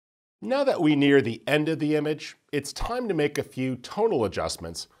Now that we near the end of the image, it's time to make a few tonal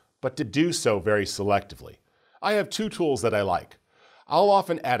adjustments, but to do so very selectively. I have two tools that I like. I'll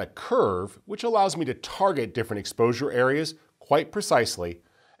often add a curve, which allows me to target different exposure areas quite precisely,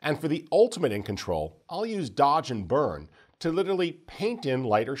 and for the ultimate in control, I'll use dodge and burn to literally paint in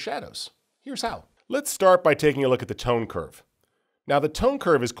lighter shadows. Here's how. Let's start by taking a look at the tone curve. Now, the tone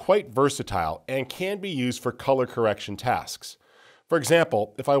curve is quite versatile and can be used for color correction tasks. For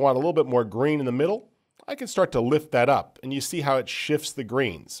example, if I want a little bit more green in the middle, I can start to lift that up and you see how it shifts the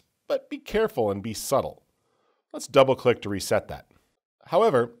greens, but be careful and be subtle. Let's double click to reset that.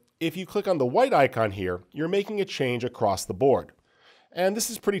 However, if you click on the white icon here, you're making a change across the board. And this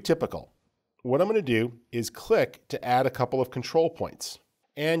is pretty typical. What I'm going to do is click to add a couple of control points.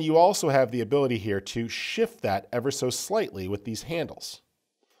 And you also have the ability here to shift that ever so slightly with these handles.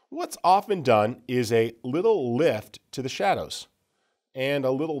 What's often done is a little lift to the shadows and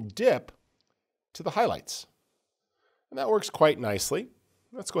a little dip to the highlights. And that works quite nicely.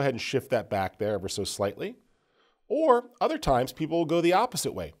 Let's go ahead and shift that back there ever so slightly. Or other times people will go the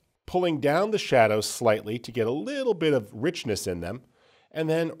opposite way, pulling down the shadows slightly to get a little bit of richness in them, and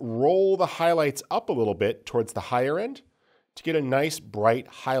then roll the highlights up a little bit towards the higher end to get a nice bright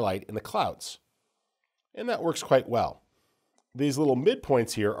highlight in the clouds. And that works quite well. These little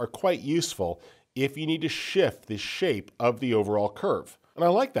midpoints here are quite useful if you need to shift the shape of the overall curve. And I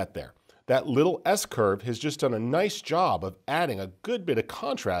like that there. That little S curve has just done a nice job of adding a good bit of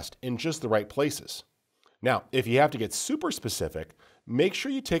contrast in just the right places. Now, if you have to get super specific, make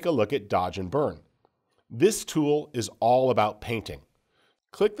sure you take a look at Dodge and Burn. This tool is all about painting.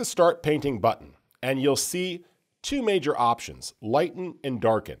 Click the Start Painting button, and you'll see two major options, lighten and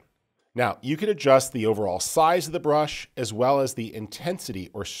darken. Now, you can adjust the overall size of the brush as well as the intensity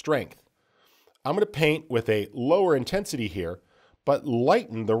or strength. I'm going to paint with a lower intensity here, but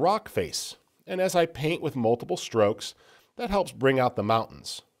lighten the rock face. And as I paint with multiple strokes, that helps bring out the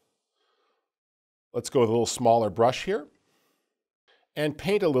mountains. Let's go with a little smaller brush here and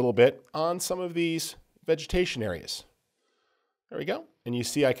paint a little bit on some of these vegetation areas. There we go. And you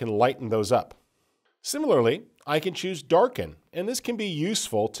see I can lighten those up. Similarly, I can choose darken, and this can be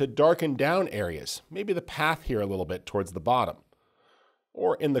useful to darken down areas, maybe the path here a little bit towards the bottom,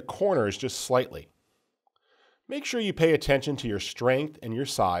 or in the corners just slightly. Make sure you pay attention to your strength and your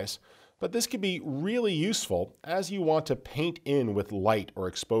size, but this can be really useful as you want to paint in with light or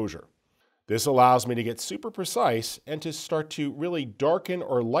exposure. This allows me to get super precise and to start to really darken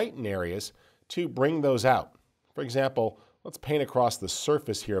or lighten areas to bring those out. For example, let's paint across the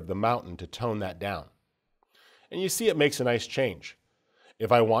surface here of the mountain to tone that down. And you see it makes a nice change.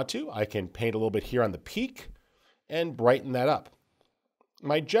 If I want to, I can paint a little bit here on the peak and brighten that up.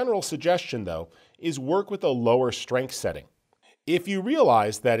 My general suggestion, though, is work with a lower strength setting. If you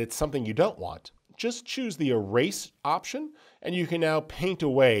realize that it's something you don't want, just choose the erase option and you can now paint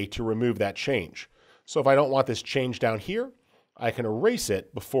away to remove that change. So if I don't want this change down here, I can erase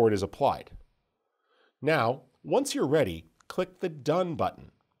it before it is applied. Now, once you're ready, click the Done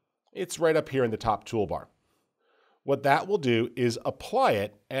button. It's right up here in the top toolbar. What that will do is apply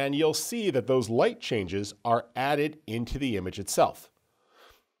it, and you'll see that those light changes are added into the image itself.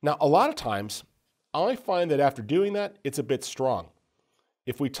 Now, a lot of times, I find that after doing that, it's a bit strong.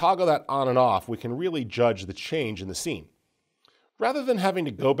 If we toggle that on and off, we can really judge the change in the scene. Rather than having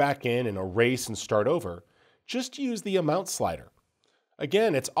to go back in and erase and start over, just use the amount slider.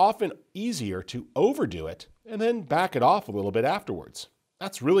 Again, it's often easier to overdo it and then back it off a little bit afterwards.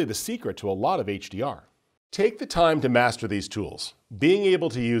 That's really the secret to a lot of HDR. Take the time to master these tools. Being able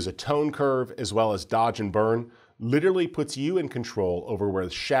to use a tone curve as well as dodge and burn literally puts you in control over where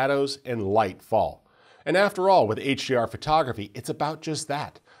the shadows and light fall. And after all, with HDR photography, it's about just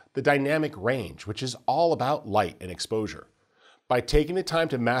that, the dynamic range, which is all about light and exposure. By taking the time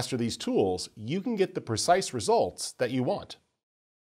to master these tools, you can get the precise results that you want.